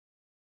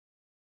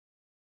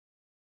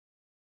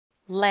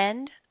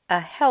Lend a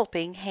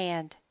helping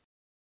hand.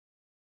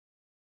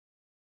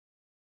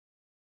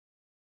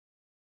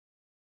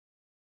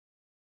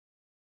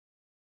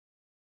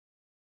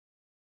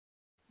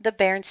 The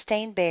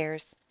Berenstain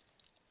Bears.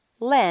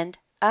 Lend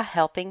a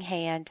helping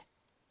hand.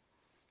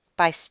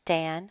 By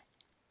Stan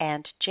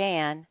and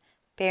Jan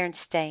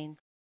Berenstain.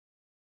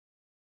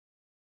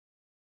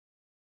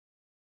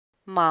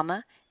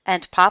 Mama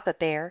and Papa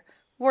Bear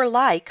were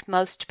like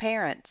most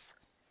parents.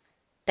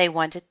 They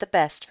wanted the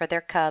best for their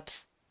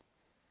cubs.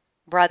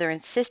 Brother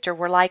and sister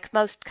were like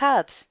most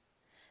cubs.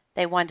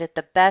 They wanted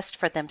the best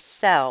for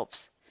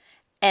themselves,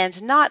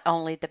 and not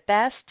only the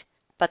best,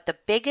 but the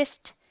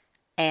biggest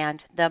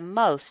and the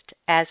most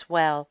as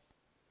well.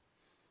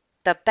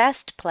 The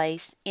best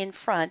place in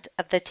front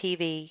of the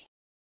TV.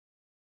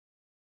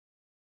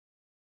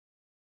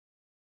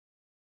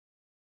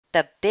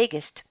 The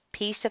biggest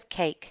piece of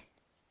cake.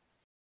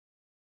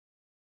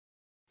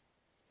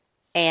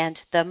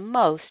 And the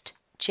most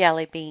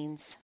jelly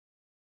beans.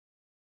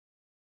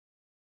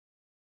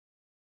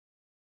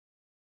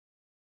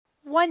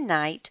 One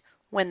night,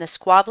 when the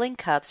squabbling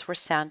cubs were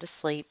sound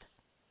asleep,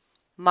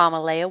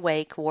 Mama lay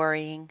awake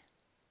worrying.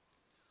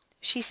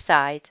 She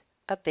sighed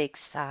a big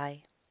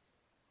sigh.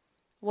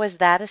 Was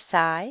that a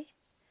sigh?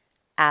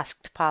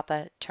 Asked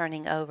Papa,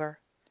 turning over.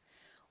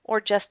 Or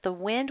just the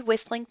wind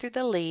whistling through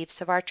the leaves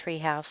of our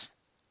treehouse?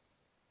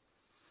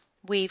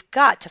 We've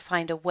got to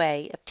find a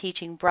way of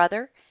teaching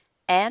brother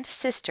and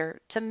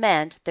sister to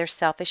mend their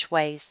selfish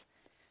ways,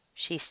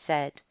 she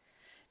said.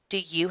 Do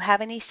you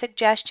have any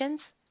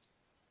suggestions?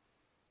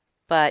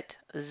 But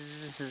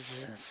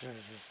zzz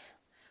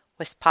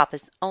was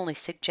Papa's only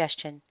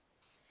suggestion.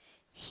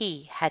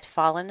 He had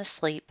fallen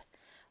asleep,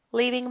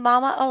 leaving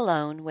Mama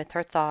alone with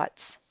her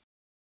thoughts.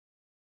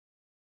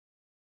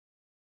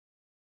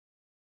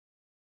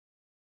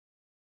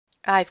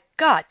 I've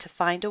got to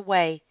find a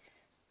way,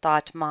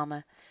 thought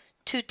Mama,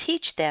 to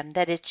teach them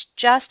that it's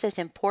just as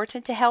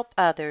important to help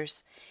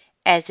others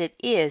as it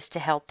is to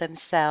help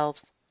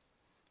themselves.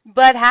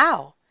 But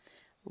how?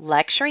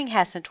 Lecturing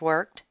hasn't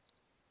worked.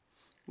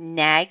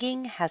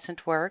 Nagging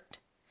hasn't worked.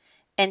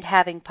 And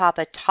having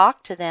Papa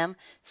talk to them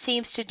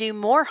seems to do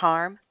more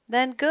harm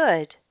than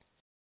good.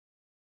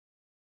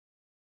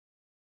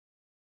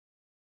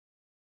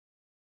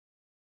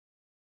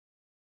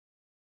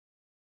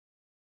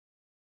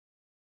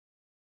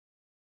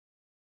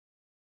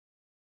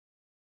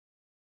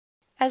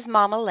 As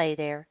Mama lay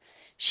there,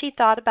 she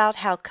thought about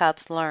how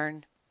cubs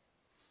learn.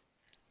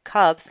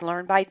 Cubs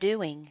learn by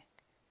doing.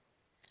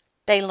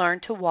 They learn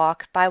to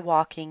walk by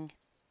walking.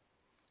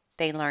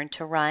 They learn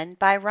to run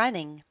by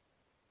running.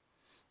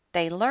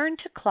 They learn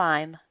to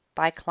climb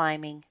by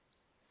climbing.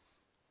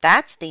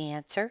 That's the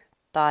answer,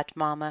 thought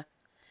Mama.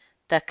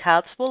 The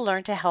cubs will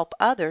learn to help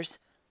others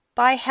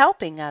by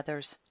helping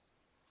others.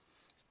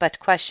 But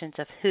questions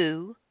of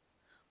who,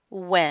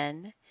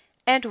 when,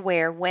 and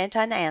where went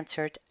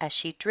unanswered as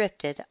she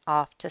drifted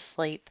off to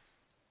sleep.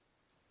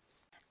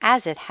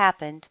 As it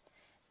happened,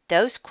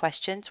 those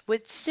questions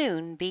would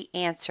soon be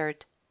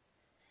answered.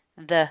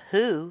 The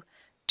who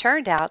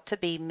turned out to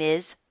be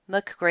Ms.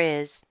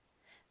 McGriz,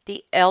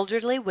 the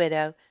elderly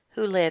widow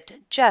who lived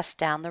just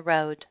down the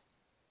road.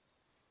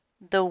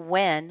 The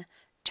when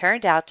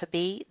turned out to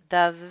be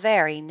the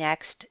very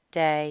next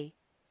day.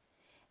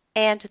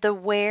 And the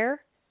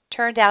where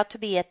turned out to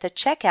be at the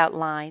checkout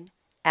line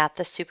at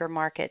the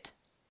supermarket.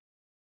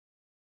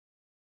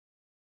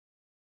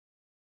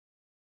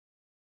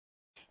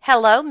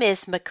 Hello,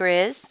 Miss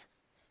McGriz,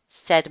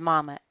 said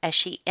Mama as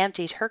she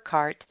emptied her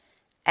cart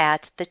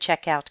at the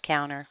checkout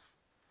counter.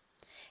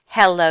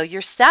 Hello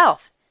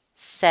yourself,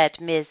 said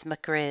Ms.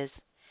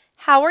 McGriz.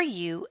 How are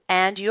you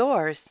and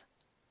yours?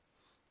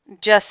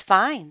 Just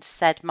fine,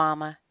 said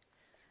Mama.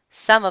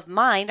 Some of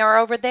mine are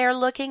over there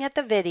looking at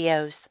the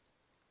videos.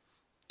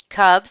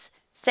 Cubs,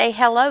 say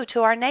hello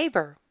to our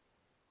neighbor.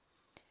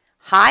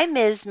 Hi,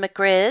 Ms.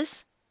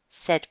 McGriz,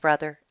 said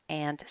brother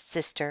and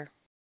sister.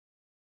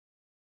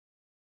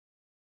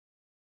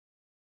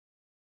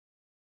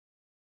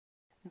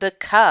 The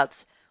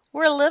cubs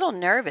were a little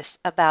nervous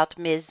about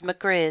Ms.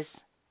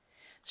 McGriz.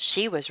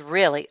 She was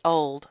really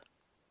old,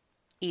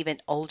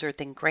 even older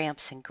than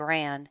Gramps and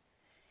Gran,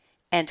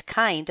 and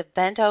kind of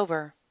bent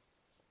over.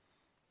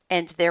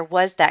 And there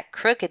was that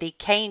crookedy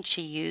cane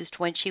she used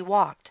when she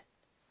walked.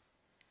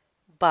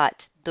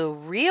 But the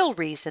real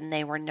reason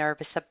they were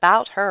nervous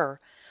about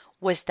her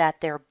was that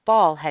their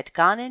ball had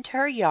gone into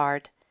her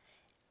yard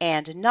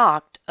and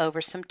knocked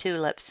over some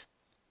tulips.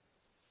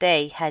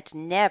 They had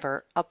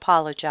never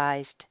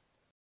apologized.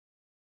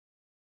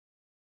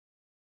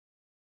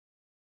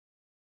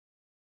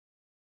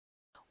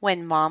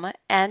 When Mama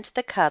and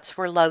the cubs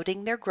were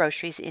loading their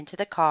groceries into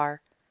the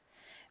car,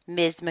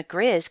 Ms.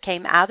 McGriz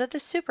came out of the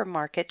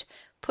supermarket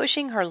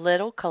pushing her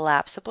little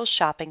collapsible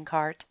shopping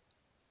cart.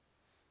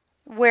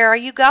 Where are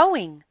you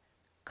going?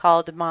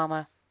 Called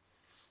Mama.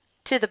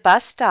 To the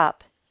bus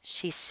stop,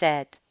 she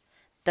said.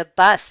 The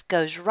bus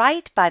goes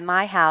right by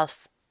my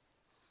house.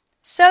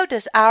 So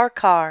does our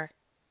car,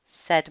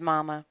 said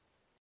Mama.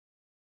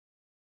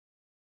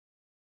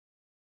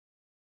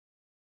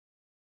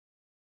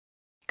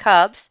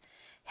 Cubs,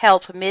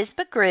 help Miss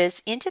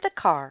McGriz into the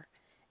car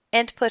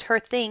and put her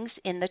things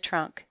in the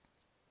trunk."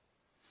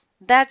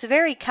 "That's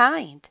very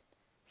kind,"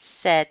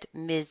 said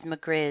Miss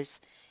McGriz,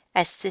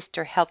 as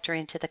Sister helped her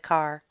into the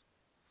car.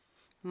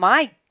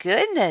 "My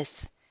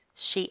goodness,"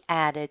 she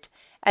added,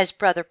 as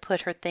Brother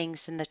put her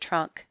things in the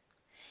trunk.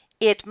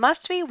 "It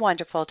must be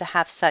wonderful to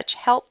have such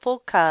helpful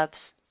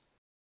cubs."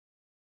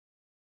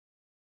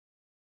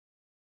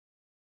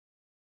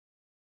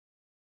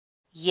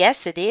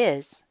 "Yes, it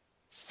is,"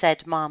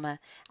 said Mamma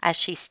as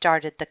she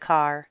started the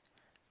car,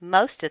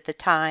 "most of the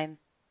time."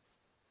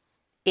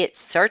 "It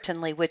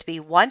certainly would be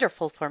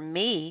wonderful for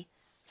me,"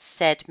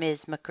 said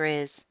Miss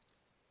McGriz.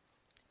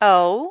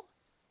 "Oh?"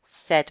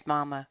 said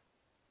Mamma.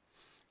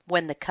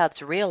 When the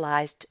cubs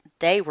realized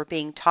they were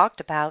being talked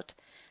about,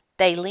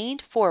 they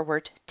leaned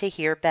forward to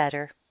hear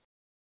better.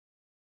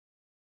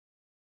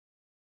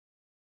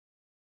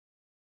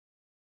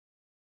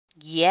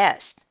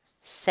 "Yes,"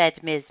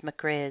 said Miss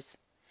McGriz.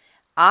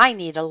 "I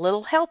need a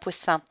little help with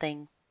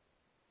something."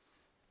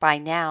 By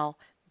now,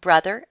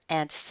 Brother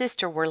and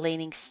Sister were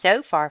leaning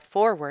so far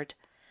forward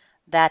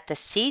that the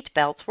seat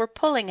belts were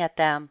pulling at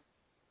them.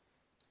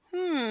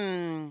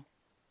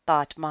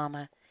 Thought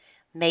Mamma,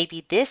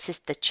 "maybe this is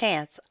the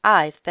chance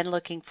I've been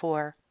looking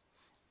for.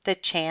 The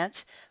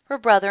chance for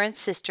Brother and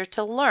Sister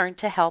to learn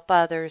to help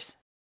others."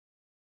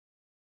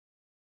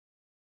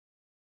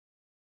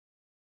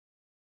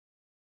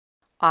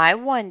 "I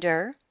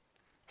wonder,"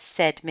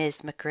 said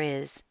Miss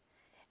McGriz,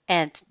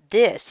 "and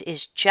this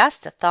is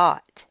just a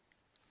thought,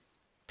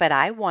 but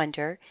I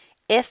wonder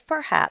if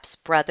perhaps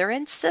Brother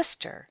and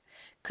Sister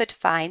could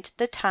find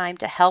the time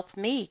to help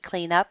me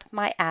clean up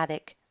my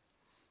attic.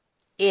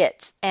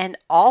 It's an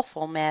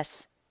awful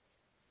mess.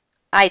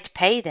 I'd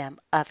pay them,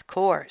 of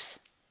course."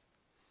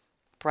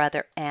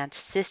 Brother and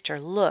Sister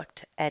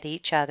looked at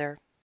each other.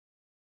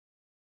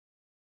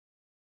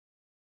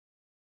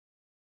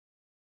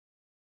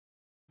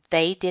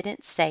 They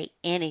didn't say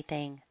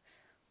anything,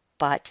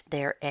 but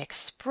their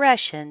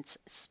expressions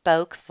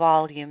spoke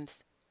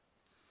volumes.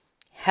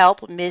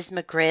 Help Miss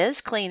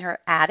McGriz clean her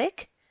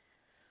attic?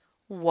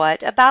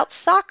 What about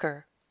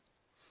soccer?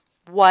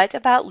 What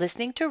about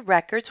listening to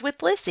records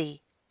with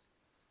Lizzie?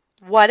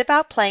 What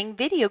about playing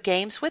video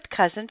games with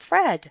Cousin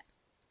Fred?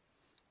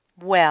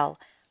 "Well,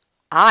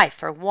 I,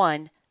 for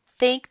one,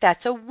 think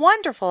that's a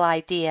wonderful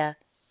idea,"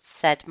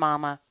 said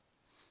Mamma.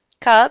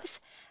 "Cubs,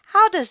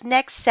 how does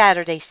next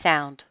Saturday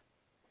sound?"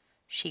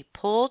 She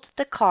pulled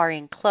the car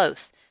in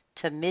close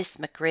to Miss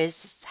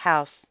McGriz's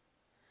house.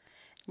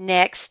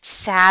 "Next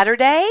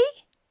Saturday?"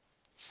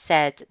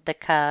 said the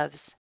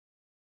cubs.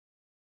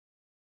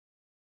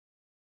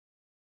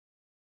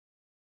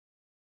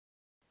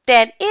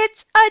 "Then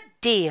it's a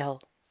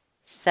deal,"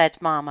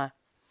 said Mamma.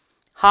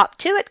 "Hop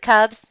to it,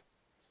 cubs.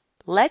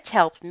 Let's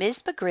help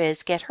Miss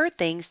McGriz get her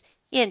things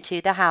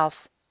into the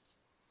house."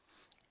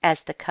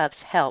 As the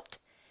cubs helped,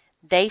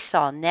 they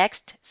saw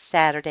next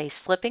Saturday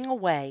slipping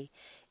away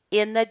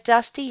in the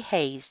dusty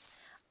haze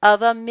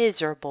of a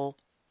miserable,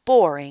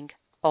 boring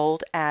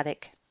old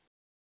attic.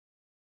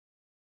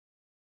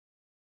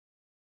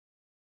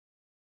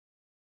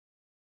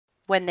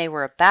 When they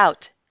were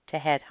about to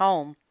head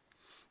home,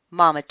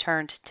 Mamma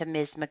turned to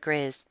Miss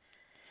McGriz.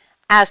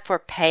 "As for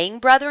paying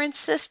Brother and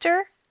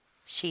Sister,"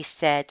 she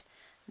said,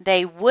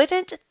 "they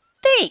wouldn't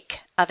think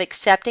of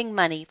accepting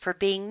money for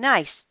being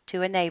nice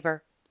to a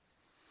neighbor."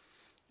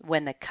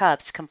 When the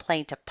cubs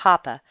complained to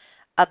Papa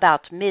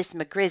about Miss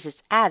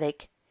McGriz's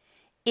attic,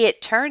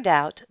 it turned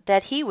out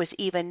that he was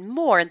even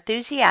more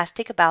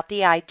enthusiastic about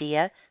the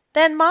idea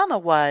than Mamma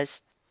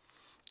was.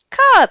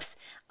 "Cubs,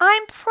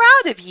 I'm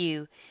proud of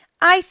you.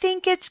 I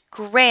think it's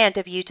grand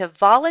of you to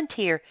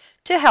volunteer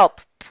to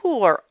help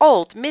poor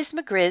old Miss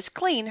McGriz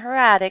clean her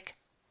attic."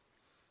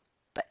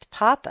 "But,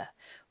 Papa,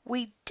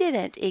 we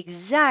didn't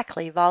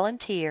exactly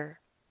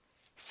volunteer,"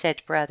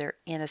 said Brother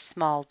in a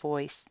small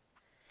voice.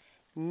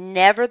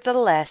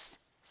 "Nevertheless,"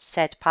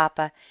 said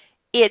Papa,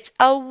 "it's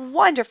a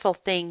wonderful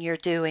thing you're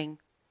doing.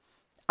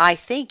 I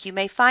think you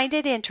may find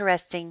it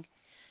interesting.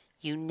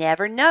 You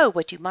never know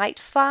what you might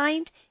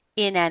find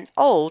in an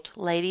old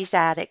lady's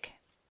attic."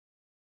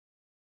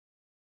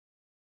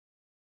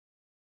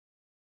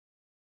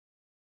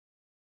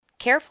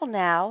 "Careful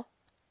now,"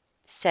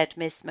 said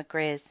Miss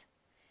McGriz.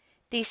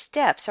 "These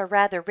steps are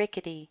rather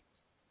rickety."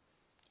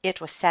 It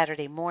was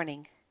Saturday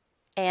morning,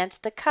 and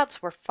the cubs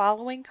were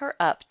following her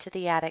up to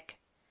the attic.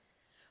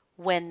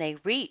 When they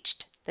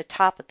reached the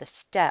top of the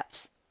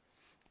steps,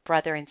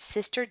 Brother and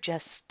Sister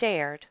just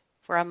stared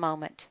for a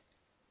moment.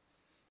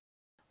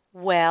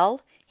 "Well,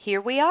 here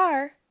we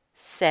are,"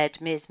 said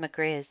Miss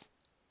McGriz.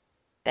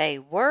 They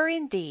were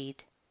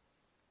indeed.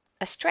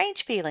 A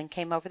strange feeling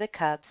came over the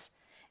cubs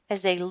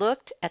as they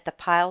looked at the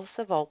piles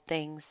of old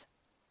things.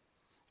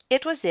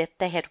 It was as if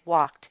they had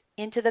walked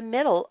into the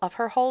middle of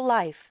her whole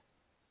life.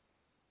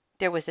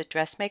 There was a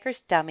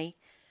dressmaker's dummy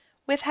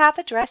with half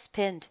a dress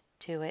pinned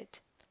to it.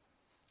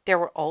 There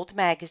were old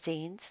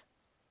magazines.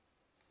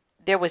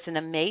 There was an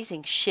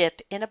amazing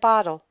ship in a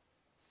bottle.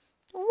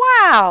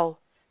 "Wow!"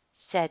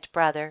 said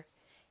Brother.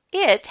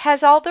 It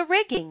has all the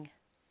rigging."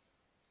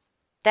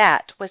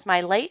 "That was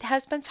my late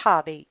husband's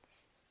hobby,"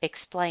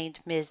 explained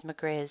Miss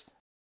McGriz.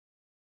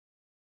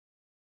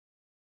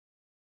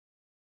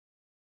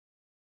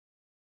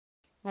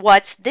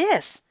 "What's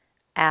this?"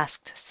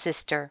 asked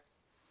Sister.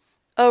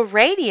 "A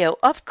radio,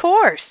 of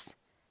course,"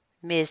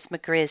 Miss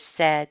McGriz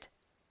said.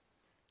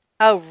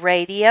 "A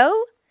radio?"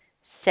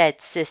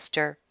 said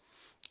Sister.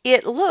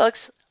 "It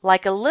looks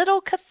like a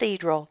little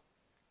cathedral."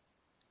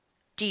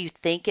 "Do you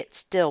think it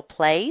still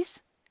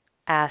plays?"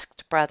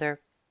 asked Brother.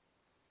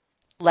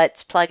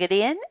 "Let's plug it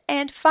in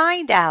and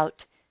find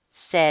out,"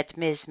 said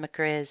Miss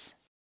McGriz.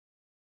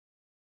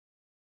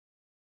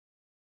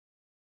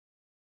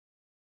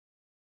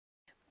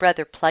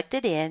 Brother plugged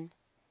it in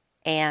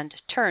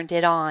and turned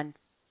it on.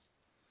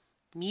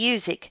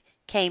 Music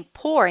came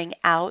pouring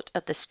out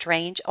of the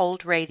strange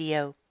old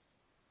radio.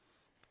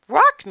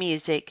 Rock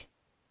music!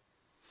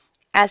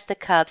 As the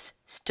cubs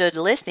stood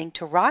listening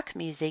to rock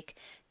music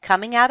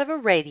coming out of a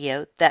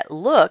radio that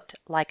looked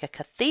like a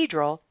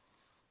cathedral,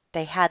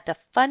 they had the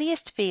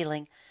funniest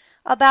feeling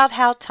about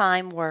how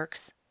time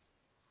works.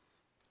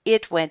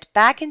 It went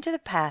back into the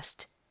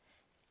past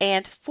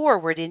and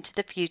forward into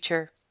the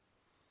future.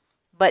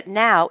 But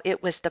now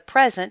it was the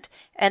present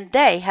and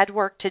they had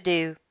work to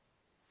do.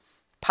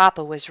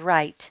 Papa was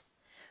right.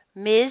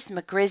 Miss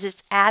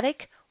McGriz's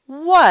attic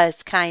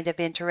was kind of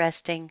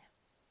interesting.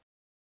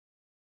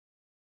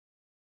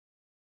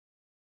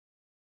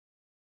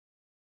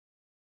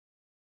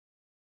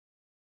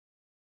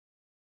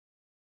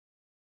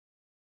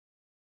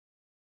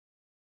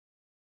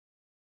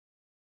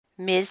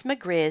 Miss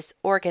McGriz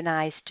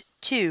organized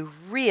two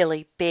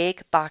really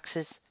big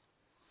boxes.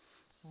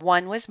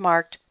 One was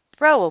marked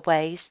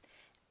throwaways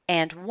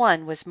and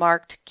one was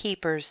marked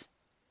keepers.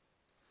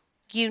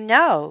 "You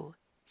know,"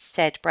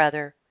 said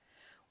Brother,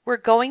 "we're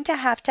going to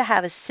have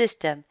a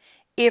system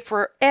if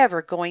we're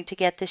ever going to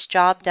get this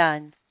job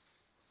done."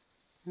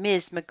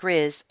 Miss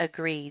McGriz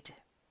agreed.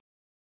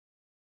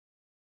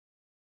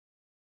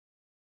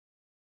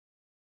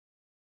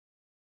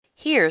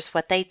 Here's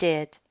what they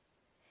did.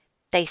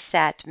 They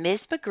sat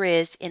Miss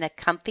McGriz in a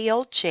comfy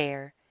old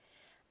chair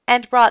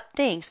and brought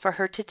things for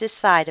her to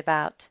decide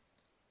about.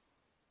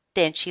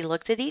 Then she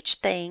looked at each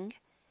thing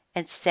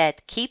and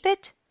said keep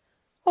it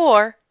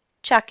or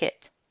chuck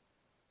it.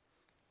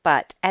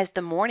 But as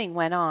the morning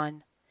went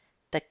on,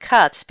 the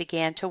cubs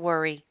began to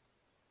worry.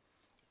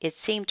 It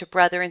seemed to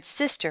Brother and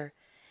Sister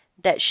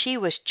that she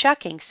was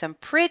chucking some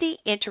pretty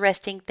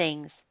interesting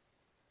things.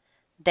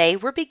 They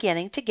were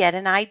beginning to get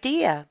an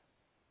idea.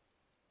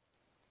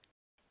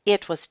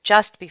 It was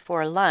just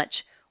before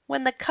lunch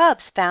when the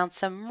cubs found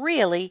some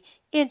really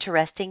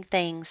interesting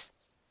things.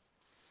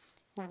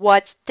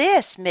 "What's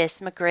this, Miss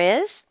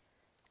McGriz?"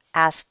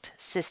 asked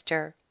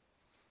Sister.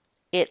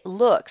 "It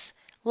looks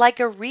like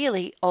a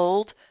really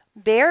old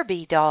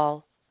Bearby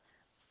doll.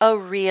 A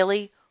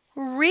really,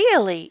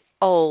 really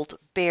old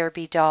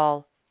Bearby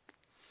doll."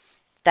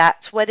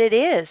 "That's what it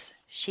is,"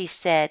 she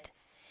said.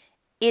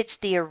 "It's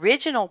the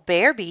original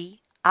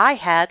Bearby I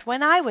had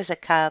when I was a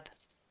cub."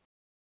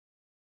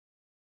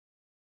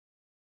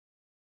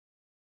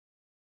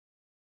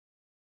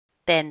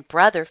 Then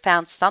Brother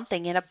found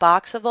something in a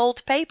box of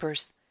old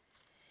papers.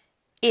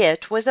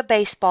 It was a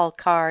baseball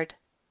card.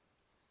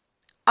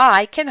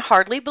 "I can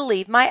hardly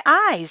believe my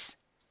eyes,"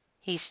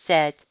 he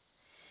said.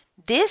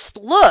 "This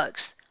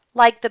looks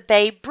like the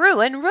Babe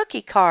Bruin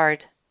rookie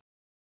card."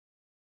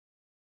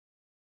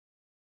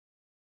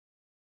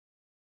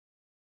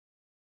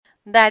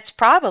 "That's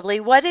probably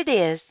what it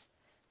is,"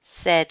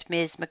 said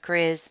Miss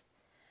McGriz.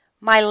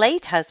 "My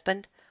late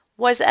husband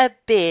was a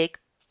big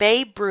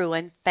Babe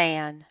Bruin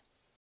fan."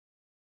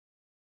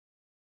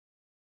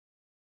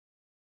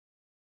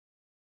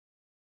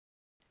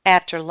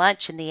 After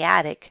lunch in the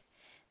attic,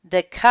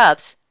 the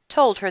cubs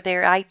told her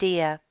their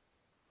idea.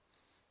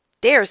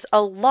 "There's a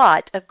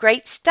lot of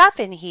great stuff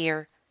in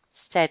here,"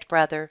 said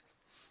Brother.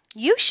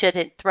 "You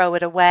shouldn't throw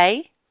it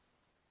away."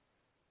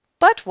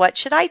 "But what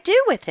should I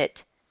do with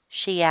it?"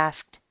 she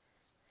asked.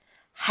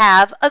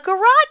 "Have a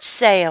garage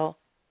sale,"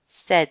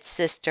 said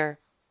Sister.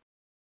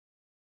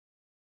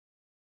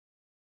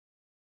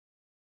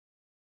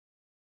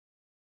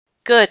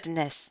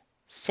 "Goodness,"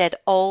 said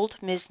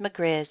old Miss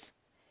McGriz.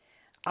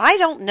 "I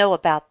don't know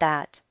about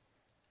that.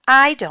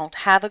 I don't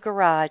have a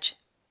garage."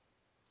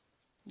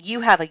 "You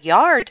have a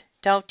yard,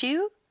 don't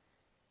you?"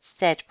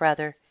 said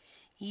Brother.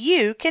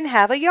 "You can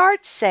have a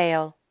yard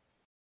sale."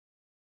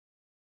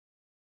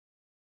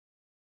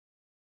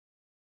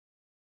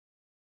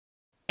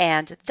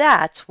 And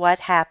that's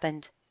what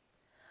happened.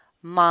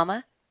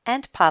 Mama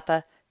and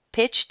Papa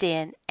pitched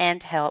in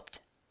and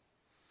helped.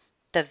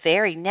 The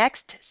very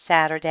next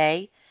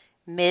Saturday,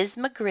 Miss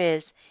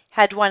McGriz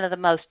had one of the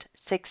most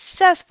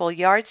successful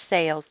yard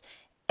sales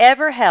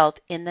ever held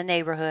in the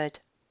neighborhood.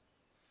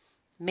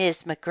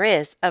 Miss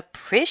McGriz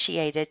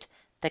appreciated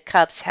the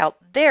cubs'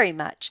 help very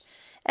much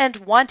and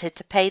wanted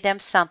to pay them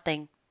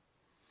something.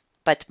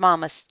 But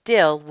Mama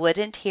still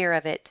wouldn't hear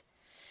of it.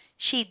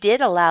 She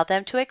did allow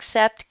them to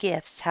accept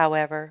gifts,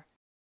 however.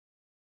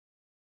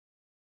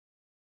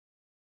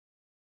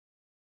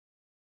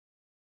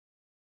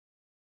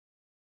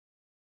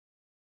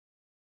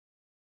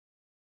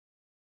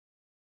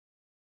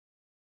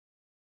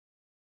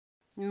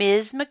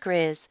 Miss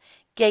McGriz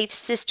gave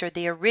sister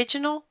the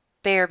original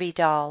Barbie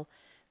doll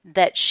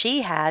that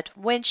she had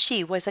when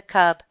she was a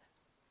cub.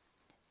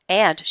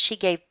 And she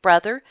gave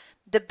brother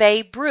the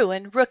Babe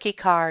Bruin rookie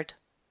card.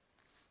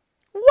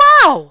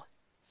 "Wow!"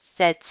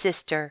 said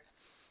sister.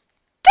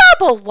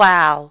 "Double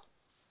wow!"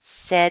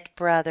 said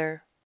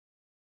brother.